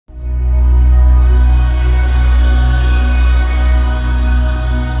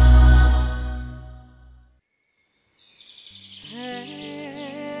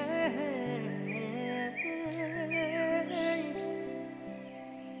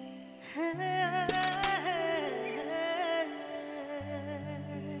ঐ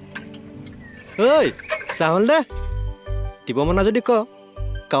চাহল দে দিব মনা যদি ক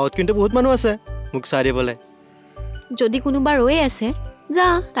গাঁৱত কিন্তু বহুত মানুহ আছে মোক চাহ দিবলৈ যদি কোনোবা ৰৈ আছে যা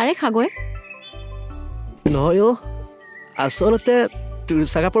তাৰে খাগৈ নহয় অ' আচলতে তোৰ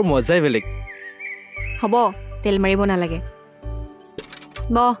চাগাপৰ মজাই বেলেগ হ'ব তেল মাৰিব নালাগে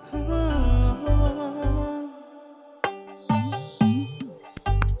ব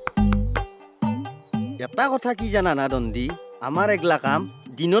এটা কথা কি জানা না দণ্ডি আমাৰ এগলা কাম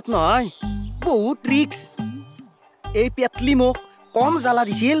দিনত নহয় বহুত ৰিক্স এই পেটলি মোক কম জ্বালা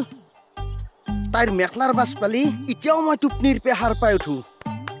দিছিল তাইৰ মেখলাৰ বাছ পালি এতিয়াও মই টোপনিৰ পে সাৰ পাই উঠো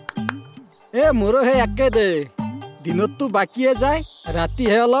মোৰো সেই একে দে দিনততো বাকিয়ে যায়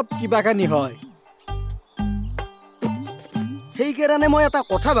ৰাতিহে অলপ কিবা কানি হয় সেইকাৰণে মই এটা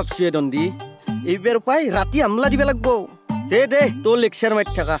কথা ভাবছো দণ্ডি এইবাৰ পাই ৰাতি হামলা দিব লাগিব দে তোৰ লেকচাৰ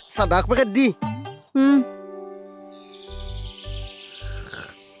মাৰি থাকা চাদাক পেকেট দি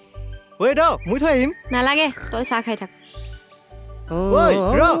ঐ ৰ মই থৈ আহিম নালাগে তই চাহ খাই থাক ঐ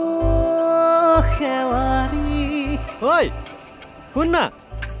ৰ ঐ শুন না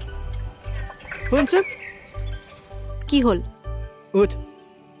শুনচোন কি হ'ল উঠ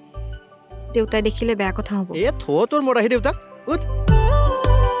দেউতাই দেখিলে বেয়া কথা হ'ব এ থ তোৰ মৰাহি দেউতা উঠ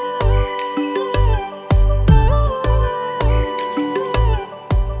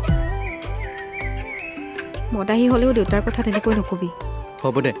মদাহী হ'লেও দেউতাৰ কথা তেনেকৈ নকবি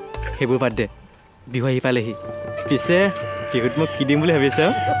হ'ব দে সেইবোৰ বাদ দে বিহু আহি পালেহি পিছে বিহুত মোক কি দিম বুলি ভাবিছ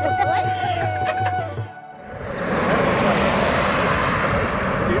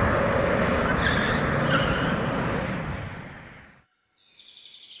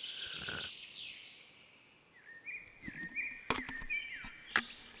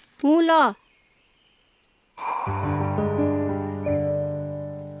মূল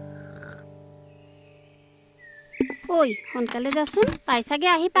ঐ সোনকালে যাচোন পাইছাগে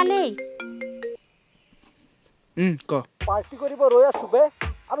আহি পালেই ক পাৰ্টি কৰিব ৰৈ আছো বে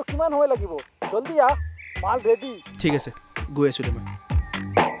আৰু কিমান সময় লাগিব জলদি আহ মাল ৰেডি ঠিক আছে গৈ আছো দে মই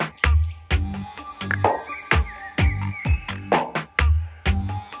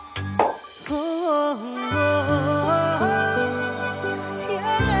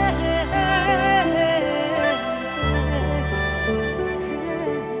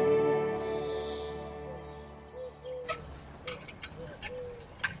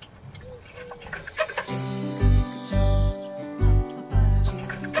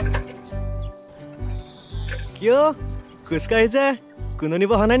কিয় খোজকাঢ়ি যে কোনো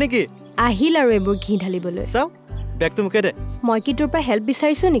নিব অহা নাই নেকি আহিল আৰু এইবোৰ ঘি ঢালিবলৈ চাওঁ বেগটো মোকে দে মই কি তোৰ পৰা হেল্প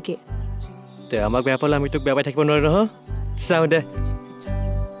বিচাৰিছো নেকি তে আমাক বেয়া পালে আমি তোক বেয়া পাই থাকিব নোৱাৰো নহয় চাওঁ দে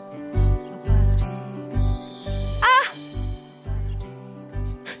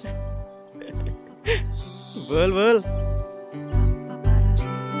বল বল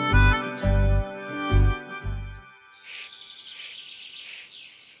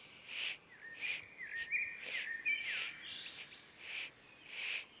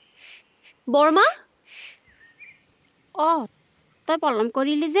বৰমা তই পলম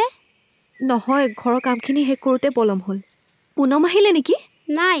কৰিলি যে নহয় ঘৰৰ কামখিনি শেষ কৰোঁতে পলম হ'ল পুনম আহিলে নেকি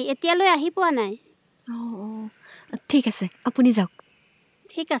নাই এতিয়ালৈ আহি পোৱা নাই অঁ ঠিক আছে আপুনি যাওক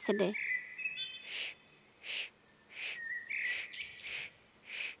ঠিক আছে দে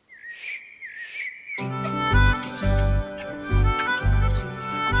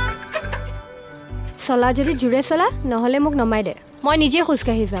চলা যদি জোৰে চলা নহ'লে মোক নমাই দে মই নিজে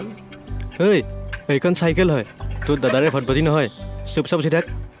খোজকাঢ়ি যাম ঐ এইখন চাইকেল হয় তোৰ দাদাৰে ভটভটি নহয় চুপ চাপ উঠি থাক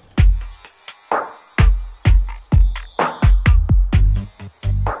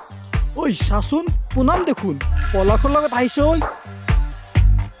ঐ চাচোন পুনম দেখোন পলাশৰ লগত আহিছে ঐ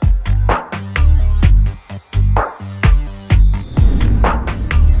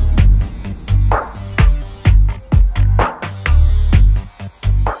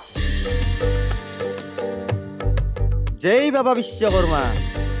জয় বাবা বিশ্বকৰ্মা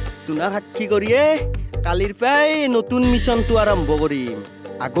তুনা সাক্ষী কৰিয়ে কালিৰ পৰাই নতুন মিছনটো আৰম্ভ কৰিম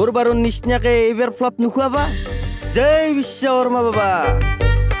আগৰ বাৰৰ নিচিনাকে এইবাৰ ফ্লপ নোখোৱাবা জয় বিশ্বকৰ্মা বাবা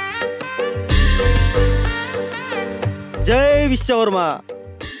জয় বিশ্বকৰ্মা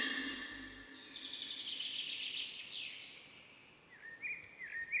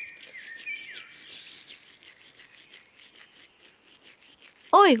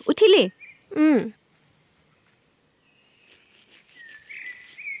ঐ উঠিলি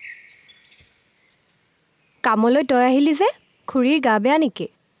কামলৈ তই আহিলি যে খুৰীৰ গা বেয়া নেকি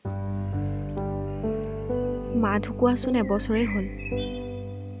মা ঢুকুৱাচোন এবছৰেই হ'ল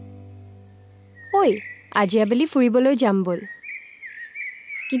ঐ আজি আবেলি ফুৰিবলৈ যাম বল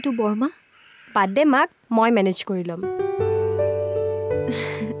কিন্তু বৰমা বাদ দে মাক মই মেনেজ কৰি ল'ম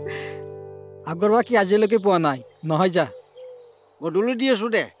আগৰবা কি আজিলৈকে পোৱা নাই নহয় যা গধূলি দি আছোঁ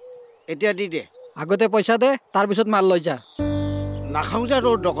দে এতিয়া দি দে আগতে পইচা দে তাৰপিছত মাল লৈ যা নাখাওঁ যা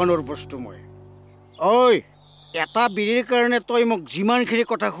তোৰ দোকানৰ বস্তু মই ঐ এটা বিড়িৰ কাৰণে তই মোক যিমানখিনি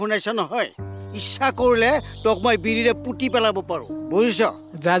কথা শুনাইছ নহয় ইচ্ছা কৰিলে তোক মই বিড়িৰে পুতি পেলাব পাৰোঁ বুজিছ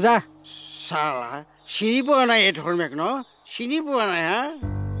যা যা চালা চিনি পোৱা নাই এই ধৰ্মেক ন চিনি পোৱা নাই হা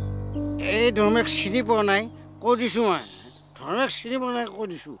এই ধৰ্মেক চিনি পোৱা নাই কৈ দিছোঁ মই ধৰ্মেক চিনি পোৱা নাই কৈ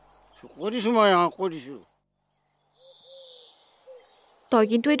দিছোঁ মই কৈ দিছোঁ তই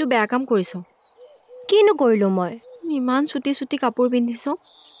কিন্তু এইটো বেয়া কাম কৰিছ কিনো কৰিলোঁ মই ইমান চুটি চুটি কাপোৰ পিন্ধিছ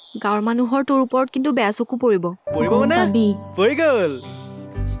গাঁৱৰ মানুহৰ তোৰ ওপৰত কিন্তু বেয়া চকু পৰিব পৰি গ'ল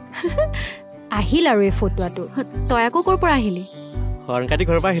আহিল আৰু এই ফটোৱাটো তই আকৌ ক'ৰ পৰা আহিলি হৰ্ণ কাটি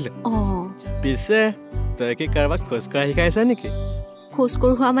ঘৰৰ পৰা আহিলে পিছে তই কি কাৰোবাক খোজ কঢ়া শিকাইছ নেকি খোজ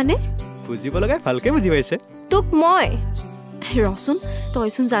কঢ়োৱা মানে বুজিব লগাই ভালকে বুজি পাইছে তোক মই ৰচোন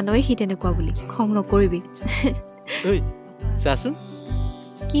তইচোন জানই সি তেনেকুৱা বুলি খং নকৰিবি ঐ চাচোন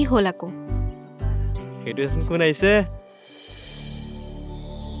কি হ'ল আকৌ সেইটোচোন কোন আহিছে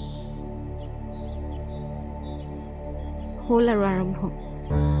হ'ল আৰু আৰম্ভ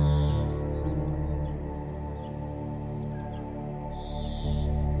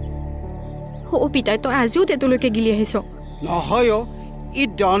পিতাই তই আজিও তেটোলৈকে গিলি আহিছ নহয় ই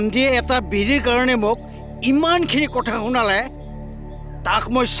দণ্ডিয়ে এটা বিড়িৰ কাৰণে মোক ইমানখিনি কথা শুনালে তাক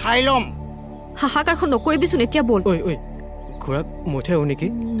মই চাই ল'ম হাহাকাৰখন নকৰিবিচোন এতিয়া বল ঐ ঘোঁৰাক মই থৈ আহোঁ নেকি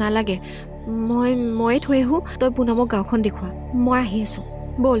নালাগে মই থৈ আহোঁ তই পুনমক গাঁওখন দেখুৱা মই আহি আছোঁ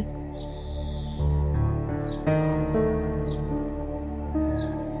বল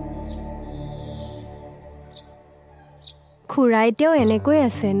খুৰা এতিয়াও এনেকৈ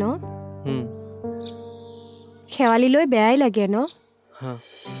আছে ন শেৱালিলৈ বেয়াই লাগে ন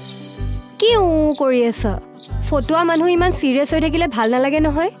কি কৰি আছ ফটোৱা মানুহ ইমান চিৰিয়াছ হৈ থাকিলে ভাল নালাগে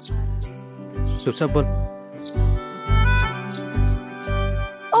নহয় চুপচাপ বল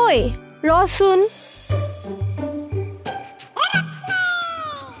ঐ ৰচোন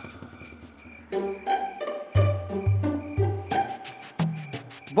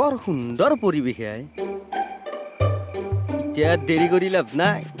বৰ সুন্দৰ পৰিৱেশ এতিয়া দেৰি কৰি লাভ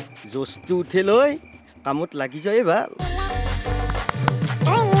নাই জোচটো উঠে লৈ কামত লাগি যায় ভাল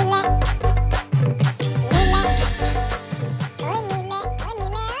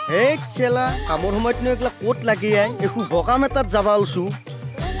এই চেলা কামৰ সময়তনো এইগিলা ক'ত লাগি আই এই শুভ কাম এটাত যাব ওলছো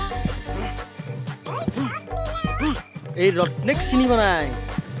এই ৰত্নেক চিনিব নাই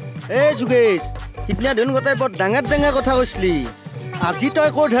এই যোগেশ সিদিনা ধন গতাই বৰ ডাঙৰ কথা কৈছিলি আজি তই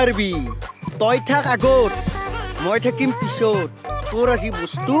ক'ত হাৰবি তই থাক আগত মই থাকিম পিছত তোৰ আজি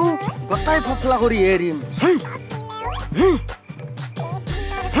বস্তু গতাই ফফলা কৰি এৰিম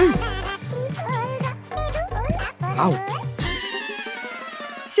আও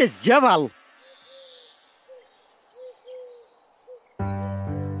চেজিয়া ভাল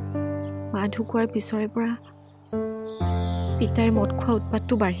মা ঢুকোৱাৰ পিছৰে পৰা পিতাৰ মদ খোৱা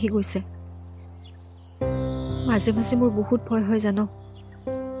উৎপাতটো বাঢ়ি গৈছে মাজে মাজে মোৰ বহুত ভয় হয় জানো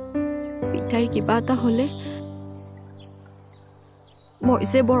পিতাৰ কিবা এটা হ'লে মই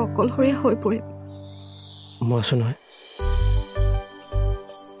যে বৰ অকলশৰীয়া হৈ পৰিম মই আছো নহয়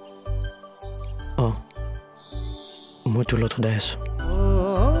মই তোৰ লগত সদায় আছো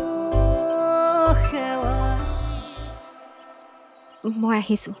মই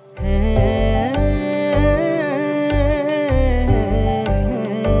আহিছোঁ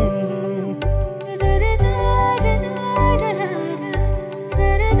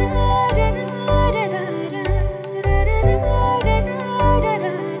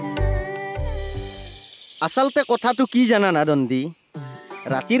আচলতে কথাটো কি জানা না দণ্ডি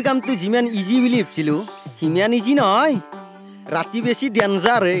ৰাতিৰ কামটো যিমান ইজি বুলি ভাবিছিলোঁ সিমান ইজি নহয় ৰাতি বেছি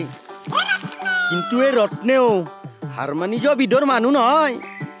ডেঞ্জাৰ কিন্তু এই ৰত্নেও হাৰমানি যোৱা বিধৰ মানুহ নহয়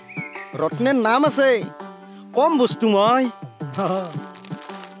ৰত্নেৰ নাম আছে কম বস্তু মই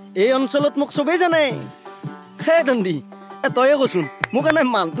এই অঞ্চলত মোক চবেই জানে হে দণ্ডি তয়ে কচোন মোক এনে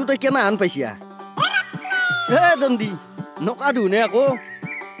মানুহটো তই কেনে আন পাইছা হে দণ্ডি নকাধো নে আকৌ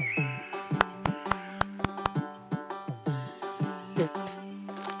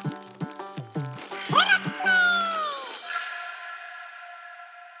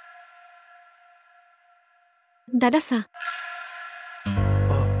দাদা চা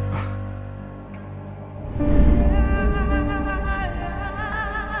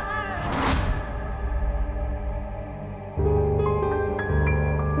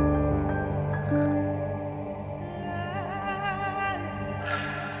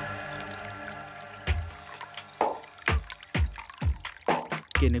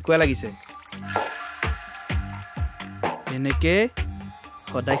কেনেকুৱা লাগিছে এনেকে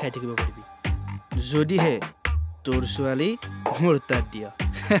সদায় খাই থাকিব পাৰিবি যদিহে তোৰ ছোৱালী মোৰ তাত দিয়া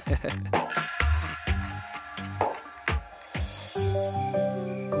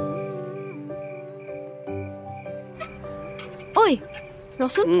ঐ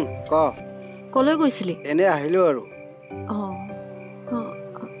ৰচোন ক কলৈ গৈছিলি এনে আহিলো আৰু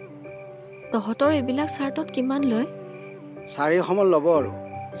তহঁতৰ এইবিলাক চাৰ্টত কিমান লয় 400 মান ল'ব আৰু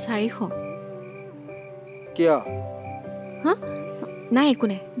 400 কিয় হা নাই একো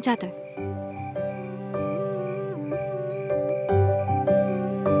নাই যা তই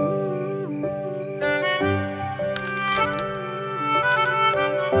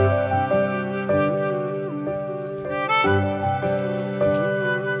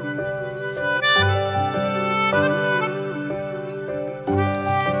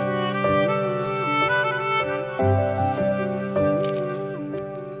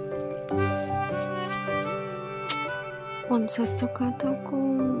 $50 এটা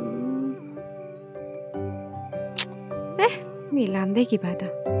মিলাম দে কিবা এটা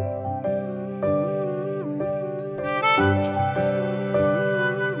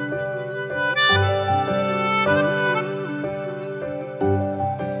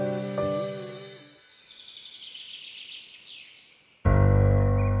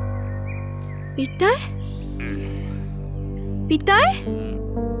পিতাই পিতাই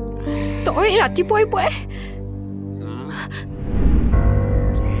তই ৰাতিপুৱাই পুৱাই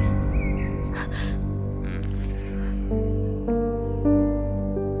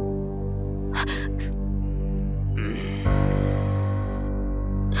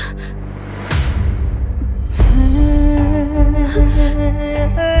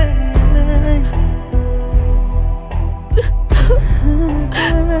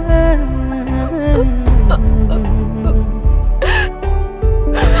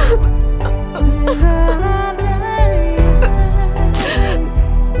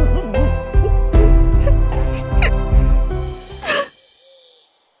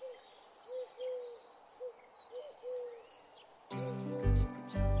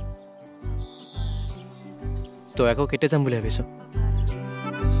তই আকৌ কেতিয়া যাম বুলি ভাবিছ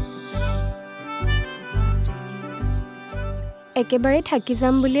একেবাৰে থাকি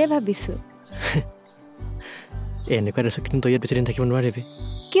যাম বুলিয়ে ভাবিছো এনেকুৱা দেশ কিন্তু তই ইয়াত বেছিদিন থাকিব নোৱাৰিবি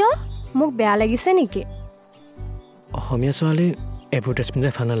কিয় মোক বেয়া লাগিছে নেকি অসমীয়া ছোৱালী এইবোৰ ড্ৰেছ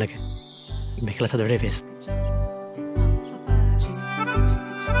পিন্ধিলে ভাল নালাগে মেখেলা চাদৰে বেষ্ট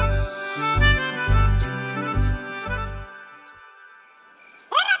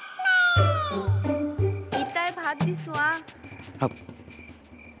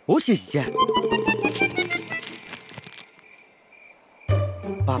ও শিষ্যা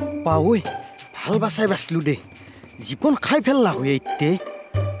বাপ্পা ঐ ভাল বাচাই বাচলো দে জীৱন খাই ফেললা হৈ এইতে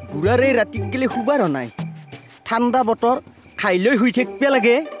বুঢ়াৰে ৰাতিত গেলে শুবাৰ নাই ঠাণ্ডা বতৰ খাই লৈ শুই থাকিব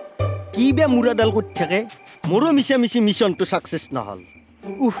লাগে কি বে মূৰাডাল কৰি থাকে মোৰো মিছা মিছি মিছনটো ছাকচেছ নহ'ল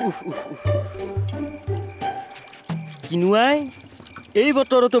কিনুৱাই এই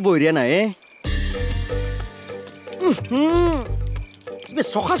বতৰতো বঢ়িয়া নাই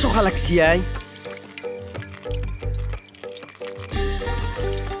চখা চখা লাগছি আই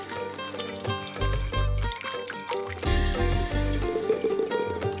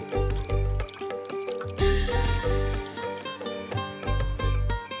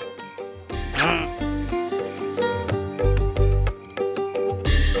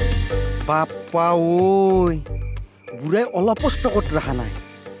বাপ্পা ঐ বুঢ়াই অলপ ষ্টকত ৰখা নাই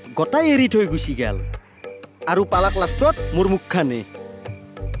গোটাই এৰি থৈ গুচি গেল আৰু পালাক লাষ্টত মোৰ মুখখানে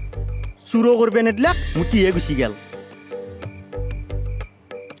চুৰ কৰিব নেদিলাক মুঠিহে গুচি গেল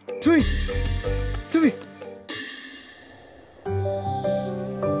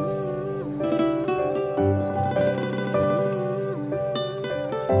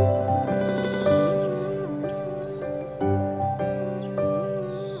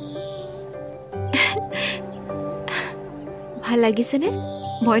ভাল লাগিছেনে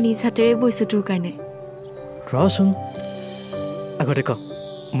মই নিজ হাতেৰে বৈছো তোৰ কাৰণে ৰচোন আগতে ক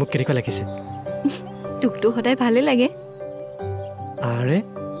মোক কেনেকুৱা লাগিছে তোকতো সদায় ভালে লাগে আৰে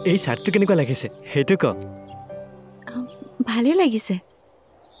এই চাৰ্টটো কেনেকুৱা লাগিছে সেইটো ক ভালে লাগিছে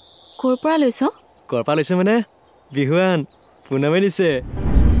ক'ৰ পৰা লৈছ ক'ৰ পৰা লৈছো মানে বিহুৱান পুনমে দিছে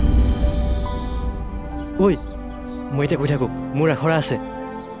ঐ মই এতিয়া কৈ থাকোঁ মোৰ আখৰা আছে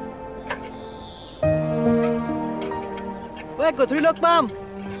ঐ গধূলি লগ পাম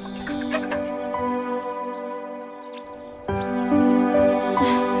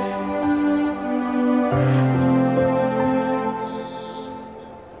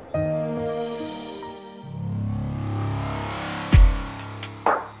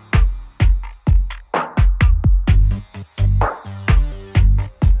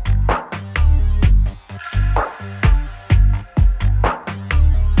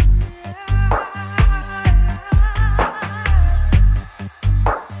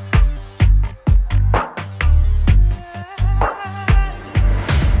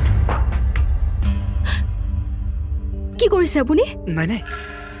কৰিছে আপুনি? নাই নাই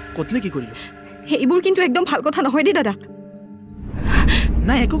কতনে কি কৰিলো এইবোৰ কিন্তু একদম ভাল কথা নহয় দেই দাদা।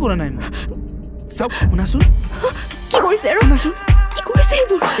 নাই একো কৰা নাই মই চাওক শুনাচোন কি কৰিছে আৰু শুনাচোন কি কৰিছে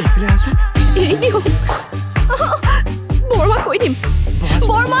এইবোৰ এইফালে আছো এৰি দিয়ক বৰমা কৈ দিম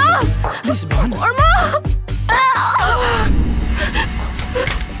বৰমা প্লিজ বহা না বৰমা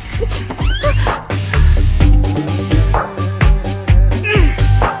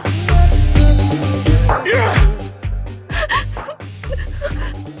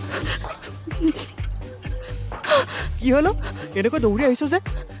কি হলো এনেকৈ দৌৰি আহিছ যে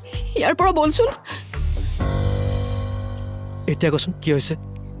ইয়াৰ পৰা বলচোন এতিয়া কচোন কি হৈছে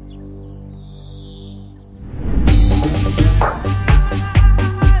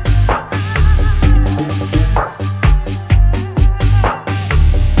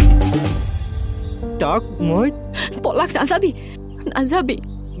তাক মই পলাক নাযাবি নাযাবি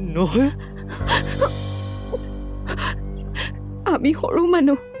নহয় আমি সৰু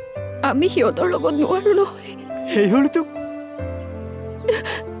মানুহ আমি সিহঁতৰ লগত নোৱাৰো নহয় সেই হলতো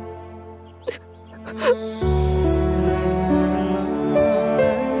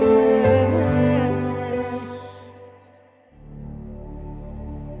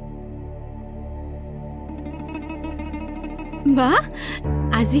বা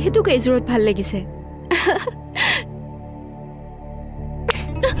আজি হেতু কেইজোৰত ভাল লাগিছে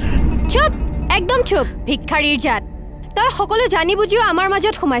চুপ একদম চুপ ভিক্ষাৰীৰ জাত তই সকলো জানি বুজিও আমাৰ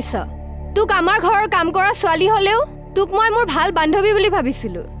মাজত সোমাইছ তোক আমাৰ ঘৰৰ কাম কৰা ছোৱালী হলেও তোক মই মোৰ ভাল বান্ধৱী বুলি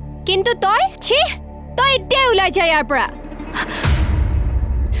ভাবিছিলো কিন্তু তই ছি তই এতিয়াই ওলাই যা ইয়াৰ পৰা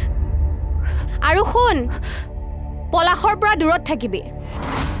আৰু শুন পলাশৰ পৰা দূৰত থাকিবি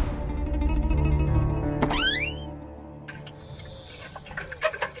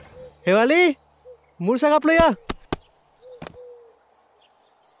শেৱালি মোৰ চাগাপ লৈ আহ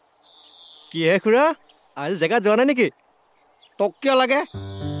কি হে খুৰা আজি জেগাত যোৱা নাই নেকি তোক কিয় লাগে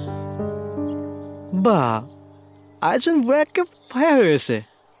বা আইচোন বুঢ়া একে ফায়াৰ হৈ আছে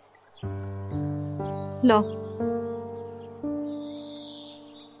ল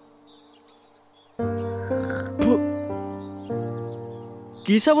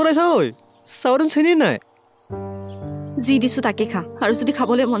কি চাহ বনাইছা ঐ চাউন চেনি নাই যি দিছো তাকে খা আৰু যদি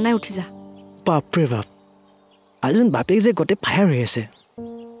খাবলৈ মন নাই উঠি যা বাপৰে বাপ আইচোন বাপেক যে গোটেই ফায়াৰ হৈ আছে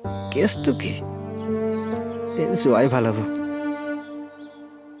কেছটো কি যোৱাই ভাল হ'ব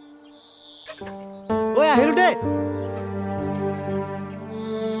ঐ আহিলো দে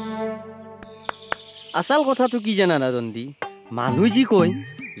আচল কথাটো কি জানা না জন্দি মানুহ যি কয়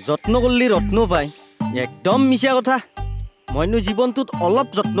যত্ন কৰিলে ৰত্ন পায় একদম মিছা কথা মইনো জীৱনটোত অলপ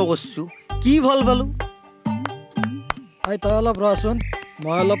যত্ন কৰিছো কি ভাল পালো তই অলপ ৰচোন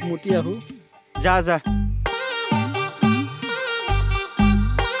মই অলপ মুতি আহো যা যা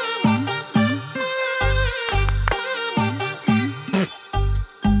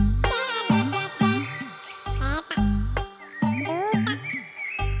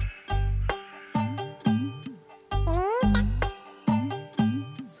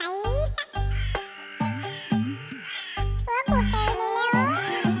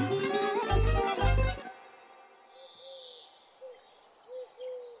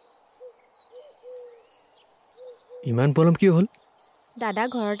ইমান পলম কি হ'ল দাদা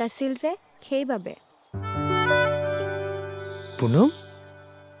ঘৰত আছিল যে সেইবাবে পুনম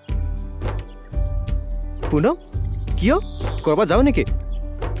পুনম কিয় কৰবাত যাও নেকি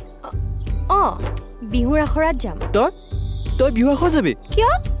বিহুৰ আখৰাত যাম তই বিহু আখৰাত যাবি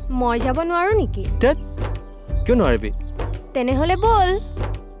কিয় মই যাব নোৱাৰো নেকি কিয় নোৱাৰিবি তেনেহলে বল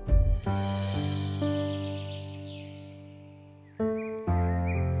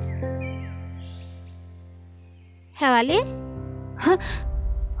শেৱালি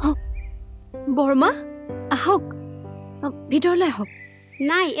বৰমা আহক ভিতৰলৈ আহক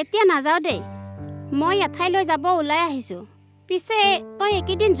নাই এতিয়া নাযাওঁ দেই মই এঠাইলৈ যাব ওলাই আহিছোঁ পিছে তই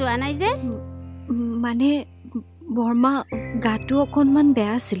এইকেইদিন যোৱা নাই যে মানে বৰমা গাটো অকণমান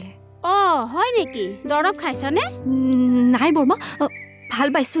বেয়া আছিলে হয় নেকি দৰৱ খাইছনে নাই বৰমা ভাল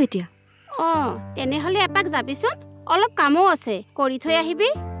পাইছোঁ এতিয়া তেনেহ'লে এপাক যাবিচোন অলপ কামো আছে কৰি থৈ আহিবি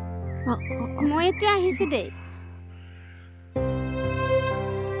মই এতিয়া আহিছোঁ দেই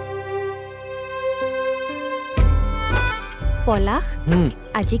পলাশ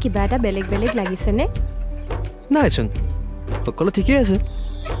আজি কিবা এটা বেলেগ বেলেগ লাগিছেনে নাইচোন সকলো ঠিকেই আছে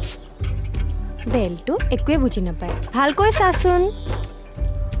বেলটো একোৱে বুজি নাপায় ভালকৈ চাচোন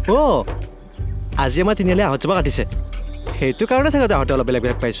আজি আমাৰ তিনিআলি আহঁত জোপা কাটিছে সেইটো কাৰণে চাগে আহঁতে অলপ বেলেগ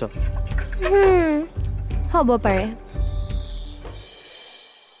বেলেগ পাইছ হ'ব পাৰে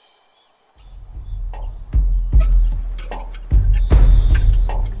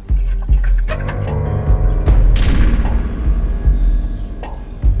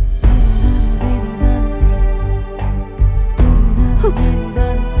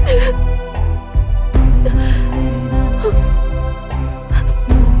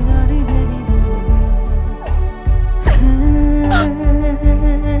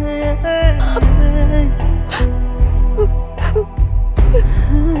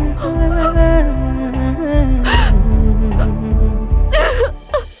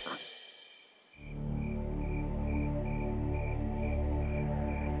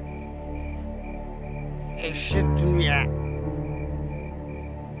ऐसे दुनिया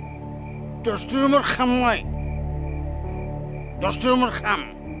दस्तूरमर खाम मैं दस्तूरमर खाम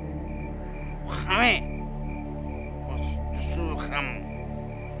खामे दस्तूरमर खाम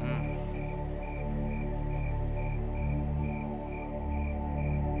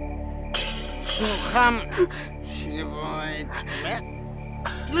दस्तूरमर खाम सिलेबाय तुम्हें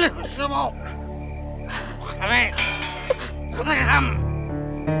किले खुशबो खामे खुदा खाम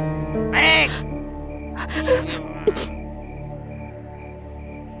एक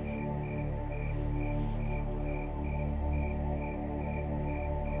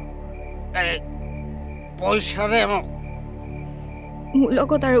পইচা দে মোক মোৰ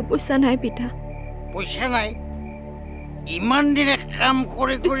লগত আৰু পইচা নাই পিতা পইচা নাই ইমান দিনে কাম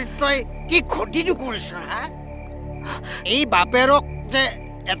কৰি কৰি তই কি ক্ষতিটো কৰিছ হা এই বাপেৰক যে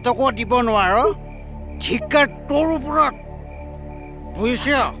এটকো দিব নোৱাৰ ঠিকাৰ তোৰ ওপৰত বুজিছ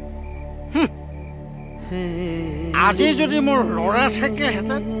আজি যদি মোৰ ল'ৰা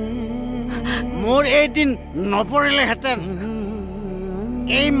থাকিলেহেঁতেন মোৰ এদিন নপৰিলেহেঁতেন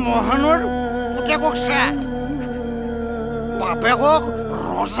এই মহানৰ পুতেকক চা বাপেকক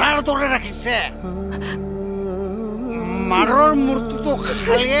ৰজাৰ দৰে ৰাখিছে মাৰৰ মূৰটোতো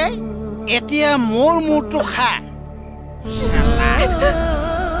খালে এতিয়া মোৰ মূৰটো খা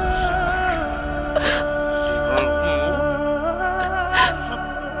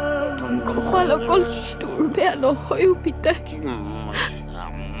অকল তোৰ বেয়া নহয়ো পিতা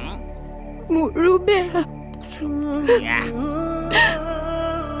মোৰো বেয়া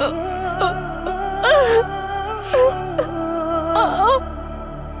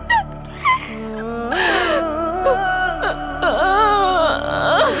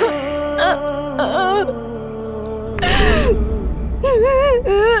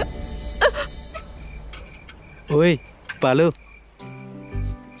ঐ পালো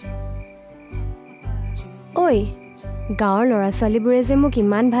ঐ গাঁৱৰ ল'ৰা ছোৱালীবোৰে যে মোক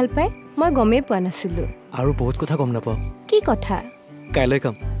ইমান ভাল পায় মই গমেই পোৱা নাছিলোঁ আৰু বহুত কথা গম নাপাওঁ কি কথা কাইলৈ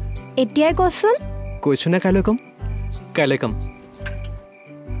কম এতিয়াই কচোন কৈছো না কাইলৈ কম কাইলৈ কম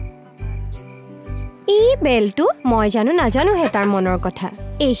ই বেলটো মই জানো নাজানোহে তাৰ মনৰ কথা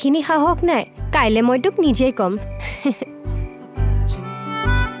এইখিনি সাহস নাই কাইলৈ মই তোক নিজেই কম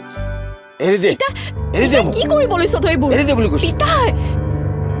এৰি দে কি কৰিব লৈছ তই এইবোৰ এৰি দে বুলি কৈছো পিতা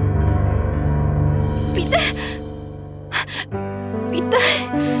পিতা পিতা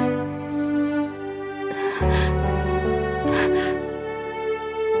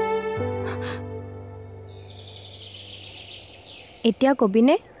এতিয়া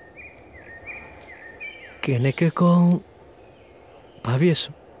কবিনে কেনেকৈ কওঁ ভাবি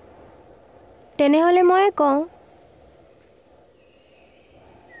আছো তেনেহ'লে মই কওঁ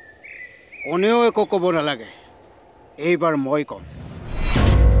কোনেও একো ক'ব নালাগে এইবাৰ মই কম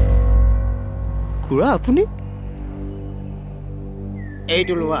খুৰা আপুনি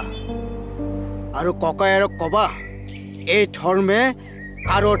এইটো লোৱা আৰু ককায়েৰক ক'বা এই ধৰ্মে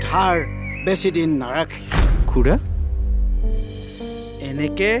কাৰো ধাৰ বেছি দিন নাৰাখে খুৰা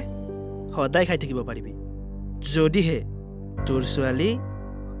এনেকে সদায় খাই থাকিব পাৰিবি যদিহে তোৰ ছোৱালী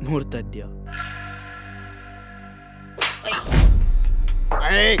মোৰ তাত দিয়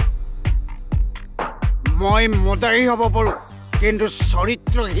মই মদাহী হ'ব পাৰোঁ কিন্তু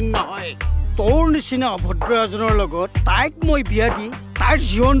চৰিত্ৰহীন নহয় তোৰ নিচিনা অভদ্ৰ এজনৰ লগত তাইক মই বিয়া দি তাইৰ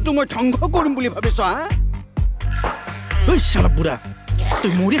জীৱনটো মই ধ্বংস কৰিম বুলি ভাবিছ হা ঐ চালা বুঢ়া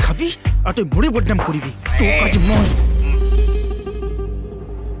তই মোৰে খাবি আৰু তই মোৰে বদনাম কৰিবি তোক আজি মই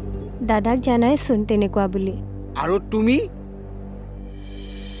দাদাক জানাইচোন তেনেকুৱা বুলি আৰু তুমি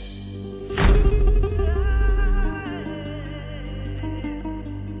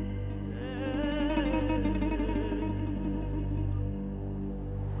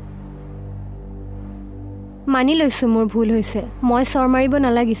মানি লৈছোঁ মোৰ ভুল হৈছে মই চৰ মাৰিব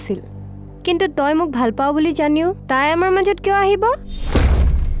নালাগিছিল কিন্তু তই মোক ভাল পাওঁ বুলি জানিও তাই আমাৰ মাজত কিয় আহিব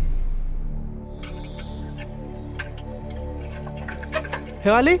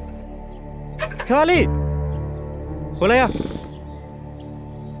শেৱালি শেৱালি ওলাই আহ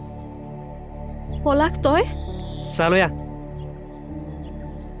পলাক তই চাহ লৈ আহ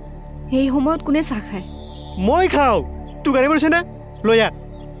এই সময়ত কোনে চাহ খায় মই খাওঁ তোক আনিব লৈছে নে লৈ আহ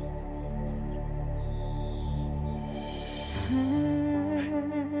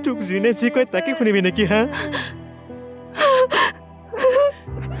তোক যোনে যি কয় তাকে শুনিবি নেকি হা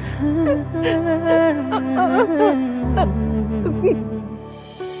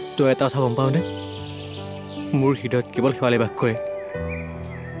তই এটা কথা গম পাওঁনে মোৰ হৃদয়ত কেৱল শেৱালি বাস কৰে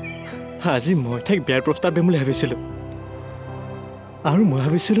আজি মই তাইক বিয়াৰ প্ৰস্তাৱ দিম বুলি ভাবিছিলোঁ আৰু মই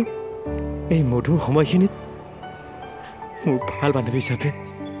ভাবিছিলোঁ এই মধুৰ সময়খিনিত মোৰ ভাল বান্ধৱী হিচাপে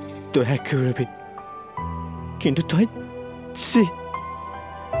তই শেষ কৰি ৰবি কিন্তু তই চি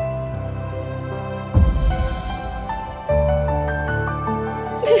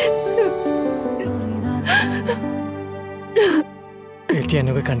এতিয়া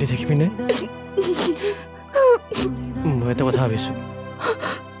এনেকৈ কান্দি থাকিবিনে মই এটা কথা ভাবিছোঁ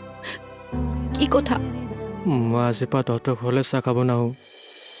কি কথা মই আজিৰ পৰা তহঁতৰ ঘৰলৈ চাহ খাব নাহোঁ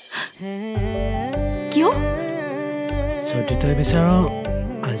কিয় যদি তই বিচাৰ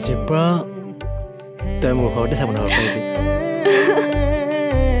আজিৰ পৰা তই মোৰ ঘৰতে চাহ বনাব পাৰিবি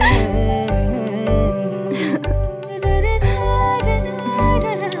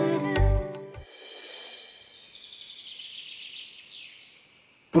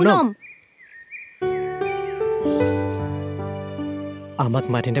পুনম আমাক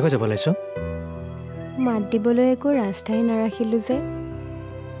মাতিনটাকৈ যাব লাগিছ মাত দিবলৈ একো ৰাস্তাই নাৰাখিলোঁ যে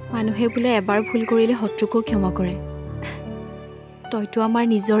মানুহে বোলে এবাৰ ভুল কৰিলে শত্ৰুকো ক্ষমা কৰে তইতো আমাৰ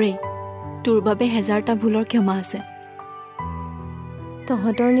নিজৰে তোৰ বাবে হেজাৰটা ভুলৰ ক্ষমা আছে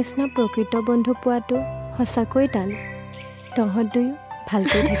তহঁতৰ নিচিনা প্ৰকৃত বন্ধু পোৱাটো সঁচাকৈ টান তহঁত দুয়ো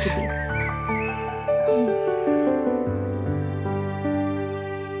ভালকৈ থাকিবি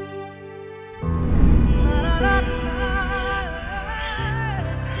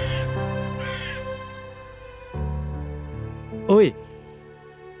ঐ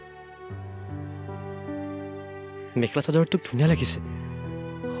মেখেলা চাদৰ তোক ধুনীয়া লাগিছে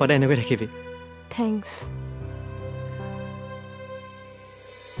সদায় এনেকৈ থাকিবি থেংকছ